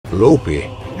Loppy.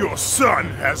 Your son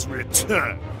has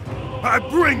returned. I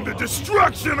bring the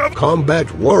destruction of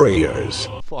Combat warriors.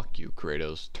 Fuck you,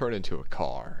 Kratos. Turn into a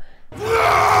car.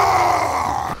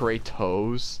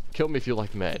 Kratos? Kill me if you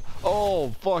like men. Oh,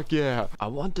 fuck yeah. I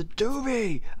want the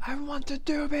doobie. I want the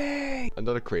doobie.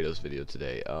 Another Kratos video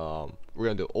today. We're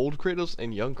gonna do old Kratos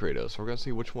and young Kratos. We're gonna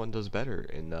see which one does better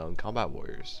in Combat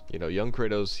Warriors. You know, young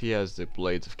Kratos, he has the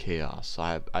Blades of Chaos.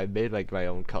 So I made like my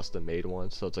own custom made one.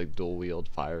 So it's like dual wield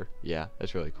fire. Yeah,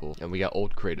 that's really cool. And we got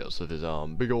old Kratos with his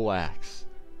big ol' axe.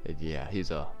 And yeah,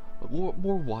 he's a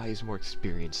more wise, more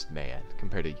experienced man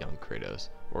compared to young Kratos.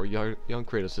 Or young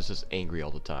Kratos is just angry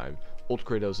all the time. Old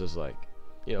Kratos is like,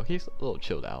 you know, he's a little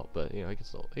chilled out, but you know, he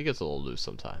gets a little loose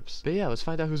sometimes. But yeah, let's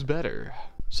find out who's better.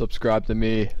 Subscribe to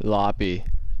me, Loppy.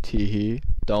 Teehee.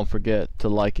 Don't forget to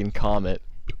like and comment.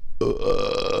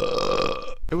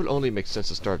 It would only make sense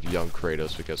to start with young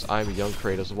Kratos because I'm young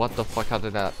Kratos. What the fuck? How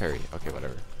did that parry? Okay,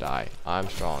 whatever. Die. I'm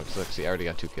strong. So let's see, I already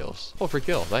got 2 kills. Oh, free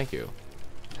kill. Thank you.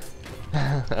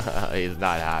 He's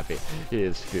not happy. He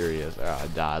is furious.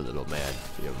 Die, little man.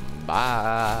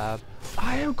 Bye.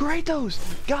 I am Kratos,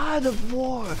 God of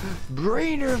War,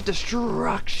 bringer of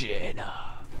destruction.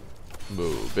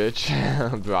 Move,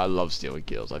 bitch. Bro, I love stealing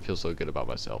kills. I feel so good about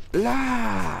myself.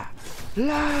 La,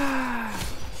 la,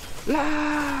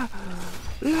 la,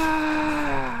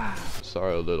 la.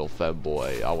 Sorry, little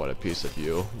femboy. I want a piece of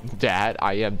you. Dad,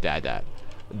 I am Dada.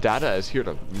 Dada is here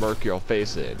to murk your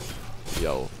face in.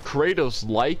 Yo, Kratos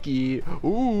likey.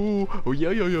 Ooh, oh,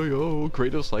 yo,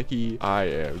 Kratos likey. I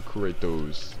am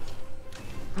Kratos.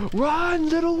 Run,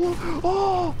 little one.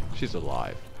 Oh, she's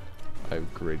alive. I'm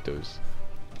Kratos.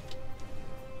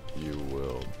 You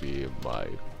will be my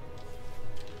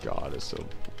goddess of.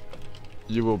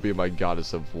 You will be my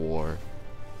goddess of war.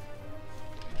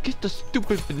 Get the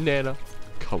stupid banana.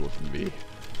 Come with me.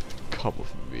 Come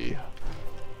with me.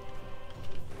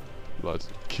 Let's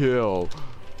kill.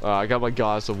 I got my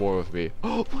goddess of war with me.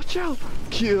 Oh, watch out!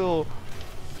 Kill!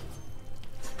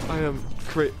 I am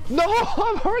No,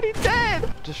 I'm already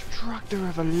dead! Destructor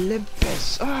of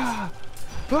Olympus! Ah!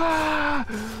 Ah!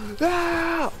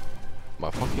 Ah! My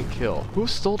fucking kill. Who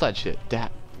stole that shit?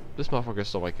 This motherfucker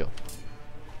stole my kill.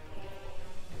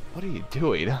 What are you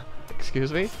doing?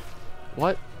 Excuse me?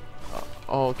 What?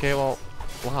 Oh, okay, well...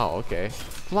 Wow, okay.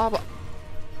 Blah, blah.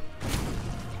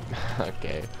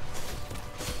 Okay.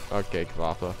 Okay,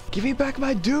 Kloppa. Give me back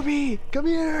my doobie! Come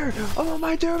here! I want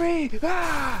my doobie!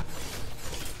 Ah!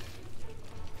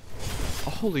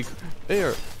 Holy, they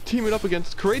are teaming up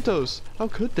against Kratos. How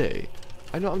could they?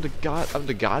 I know I'm the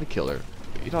god killer.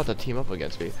 You don't have to team up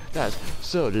against me. That's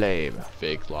so lame.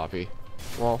 Fake Loppy.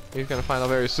 Well, he's gonna find out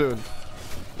very soon.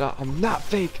 No, I'm not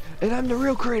fake, and I'm the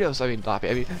real Kratos. I mean, Loppy.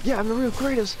 I mean, yeah, I'm the real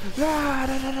Kratos. Ah,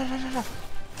 da, da, da, da, da.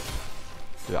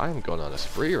 Dude, I am going on a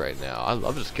spree right now. I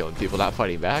love just killing people, not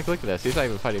fighting back. Look at this. He's not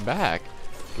even fighting back.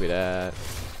 Give me that.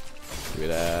 Give me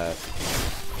that.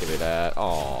 Give me that.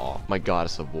 Aw, my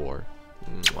goddess of war.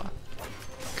 Mwah.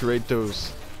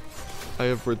 Kratos, I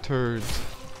have returned.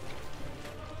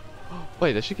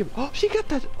 Wait, did she give? Oh, she got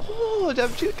that. Oh,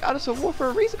 damn, she got us a war for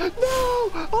a reason. No!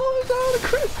 Oh no,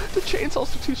 the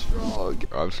chainsaws are too strong.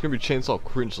 I'm just gonna be chainsaw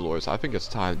cringe lords. I think it's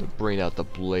time to bring out the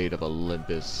blade of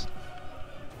Olympus.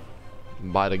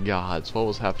 By the gods, what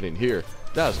was happening here?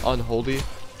 That is unholy.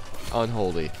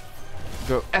 Unholy.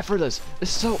 Bro, effortless.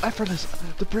 It's so effortless.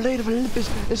 The blade of Olympus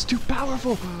is too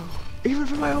powerful. Even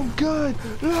for my own good.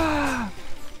 Ah!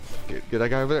 Get that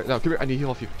guy over there. No, come here. I need to heal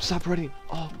off you. Stop running.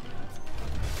 Oh.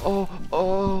 Oh.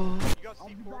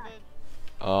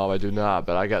 Oh. I do not,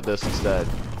 but I got this instead.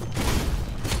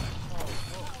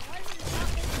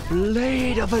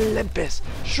 Blade of Olympus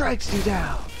strikes you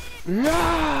down.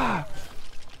 Ah!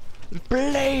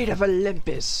 Blade of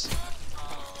Olympus.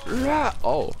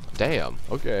 Oh, damn.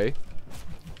 Okay.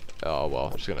 Oh, well,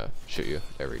 I'm just gonna shoot you.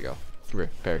 There we go. Come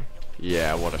here, parry.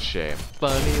 Yeah, what a shame.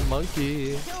 Funny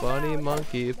monkey, funny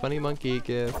monkey, funny monkey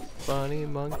gift. Funny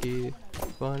monkey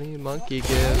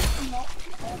gift.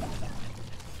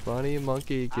 Funny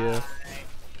monkey gift.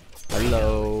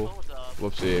 Hello.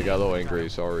 Whoopsie, I got a little angry,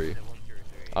 sorry.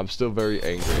 I'm still very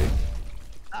angry.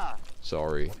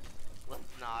 Sorry.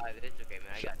 It's okay,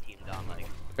 man. I got teamed on, like.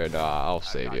 And I'll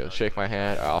save you. Shake my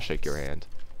hand, or I'll shake your hand.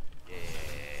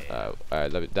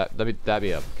 Alright, let me dab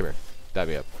me up. Come here. Dab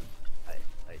me up.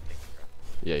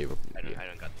 Yeah, you. I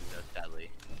don't got the notes,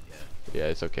 sadly. Yeah,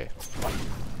 it's okay.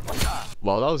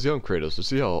 Well, that was young Kratos. Let's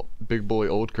see how big boy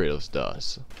old Kratos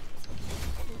does.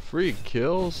 3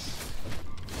 kills?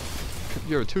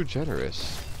 You're too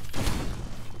generous.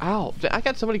 Ow! I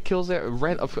got so many kills there.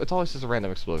 It's always just a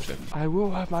random explosion. I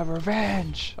will have my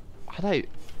revenge. I thought.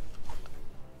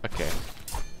 Okay.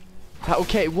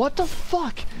 Okay, what the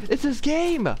fuck is this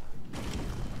game?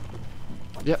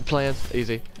 Yeah, plans,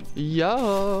 easy.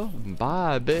 Yo,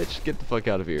 bye, bitch. Get the fuck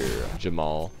out of here,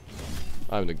 Jamal.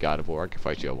 I'm the god of war. I can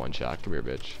fight you at one shot. Come here,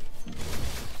 bitch.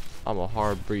 I'm a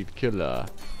hard breed killer.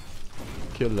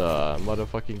 Killer,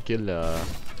 motherfucking killer.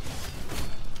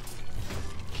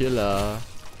 Killer.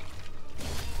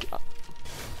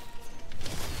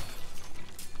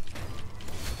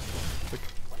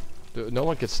 Dude, no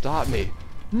one can stop me.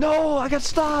 No, I got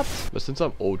stopped. But since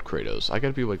I'm old Kratos, I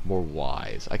gotta be like more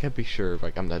wise. I gotta be sure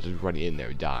like I'm not just running in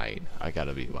there dying. I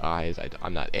gotta be wise.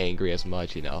 I'm not angry as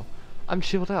much, you know. I'm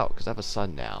chilled out because I have a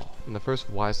son now. And the first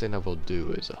wise thing I will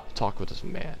do is talk with this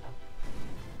man.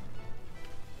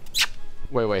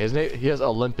 Wait, his name, he has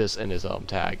Olympus in his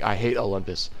tag. I hate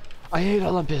Olympus. I hate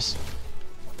Olympus.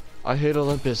 I hate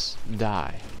Olympus.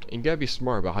 Die. And you gotta be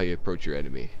smart about how you approach your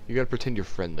enemy. You gotta pretend you're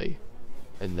friendly.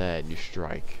 And then you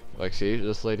strike. Like, see,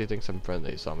 this lady thinks I'm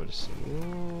friendly, so I'm gonna just...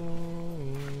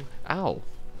 Ow.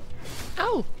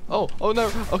 Ow! Oh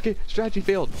no! Okay, strategy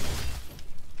failed.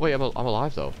 Wait, I'm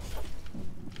alive though.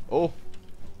 Oh.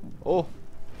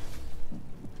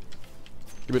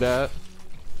 Give me that.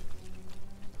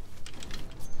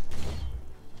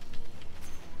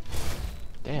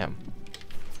 Damn.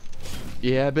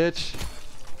 Yeah, bitch.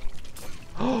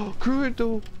 Oh,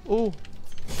 Kratos. Oh.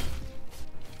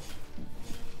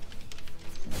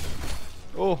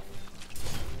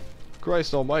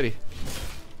 Christ almighty.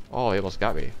 Oh, he almost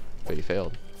got me. But he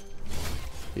failed.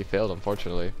 He failed,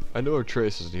 unfortunately. I know our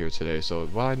Trace isn't here today, so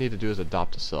what I need to do is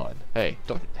adopt a son. Hey,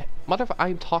 don't... Motherfucker,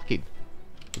 I'm talking.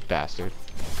 You bastard.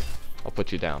 I'll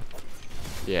put you down.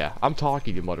 Yeah, I'm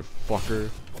talking, you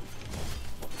motherfucker.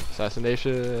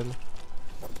 Assassination.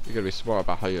 You gotta be smart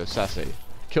about how you assassinate.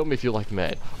 Kill me if you like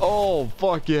men. Oh,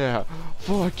 fuck yeah.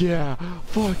 Fuck yeah.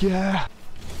 Fuck yeah.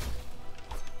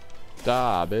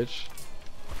 Die, bitch.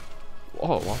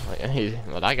 Oh, well,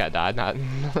 that guy died, not...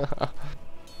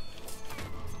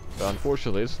 But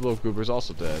unfortunately, this little goober's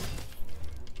also dead.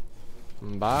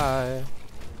 Bye.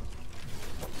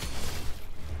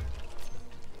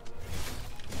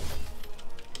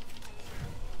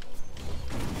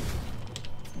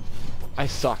 I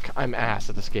suck. I'm ass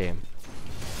at this game.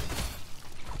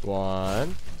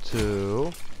 1,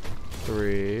 2,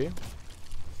 3.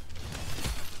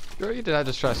 Girl, you did not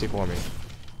just try to see for me.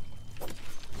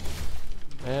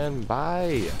 And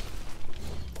bye.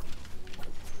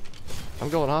 I'm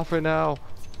going off right now.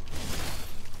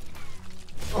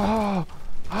 Oh,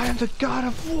 I am the god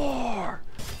of war.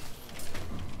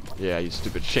 Yeah, you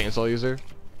stupid chainsaw user.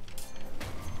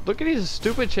 Look at these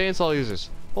stupid chainsaw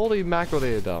users. Holy mackerel,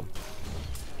 they are dumb.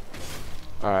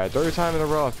 Alright, third time in a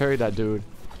row I parried that dude.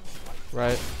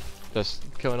 Right? Just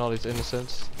killing all these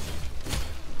innocents.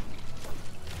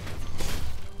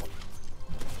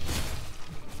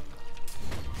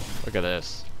 Look at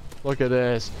this. Look at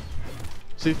this.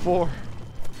 C4.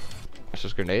 That's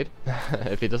just grenade.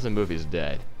 If he doesn't move, he's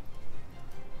dead.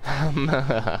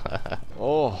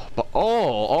 Oh,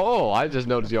 I just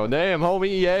noticed your name,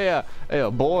 homie. Yeah. Hey,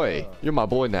 boy. You're my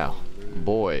boy now.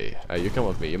 Boy. Hey, you come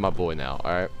with me. You're my boy now.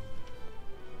 Alright.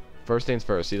 First things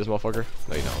first. See this motherfucker?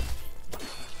 No, you don't.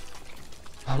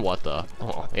 What the?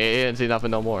 Oh, he didn't see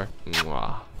nothing no more.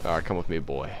 Alright, come with me,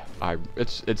 boy.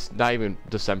 It's not even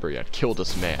December yet. Kill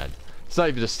this man. It's not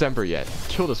even December yet.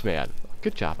 Kill this man.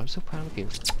 Good job. I'm so proud of you.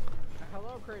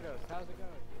 Hello, Kratos. How's it going?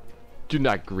 Do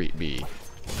not greet me.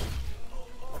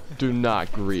 Do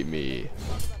not greet me.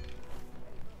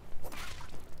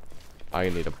 I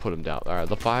need to put him down. Alright,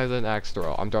 the violent axe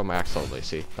throw. I'm throwing my axe only.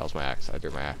 See? That was my axe. I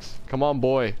threw my axe. Come on,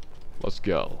 boy. Let's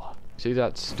go. See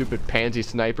that stupid pansy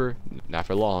sniper? Not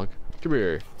for long. Come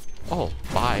here. Oh,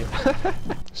 bye.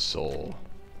 Soul.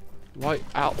 What?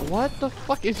 Ow, what the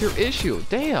fuck is your issue?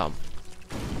 Damn.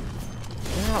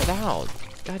 Down.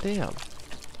 God damn.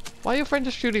 Why are your friends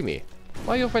just shooting me?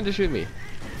 Why are your friends just shooting me?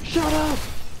 Shut up!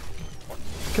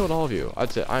 Killed all of you.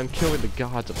 I'd say I'm killing the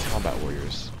gods of combat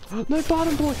warriors. My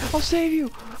bottom boy! I'll save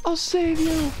you! I'll save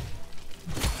you!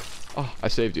 Oh, I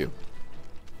saved you.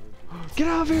 Get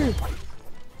out of here!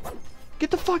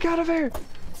 Get the fuck out of here!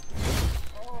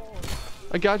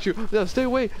 I got you. No, stay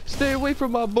away. Stay away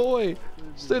from my boy.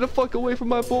 Stay the fuck away from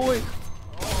my boy.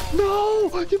 No!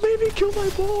 You made me kill my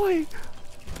boy!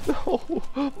 No!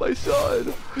 My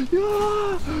son!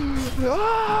 Yeah!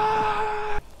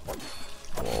 Ah!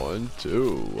 1,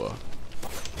 2,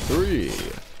 3.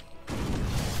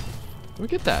 Let me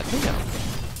get that. Damn.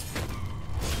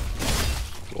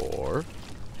 4.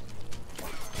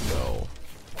 No.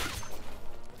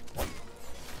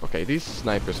 Okay, these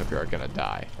snipers up here are gonna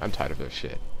die. I'm tired of their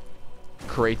shit.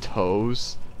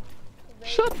 Kratos.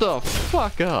 Shut the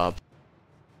fuck up.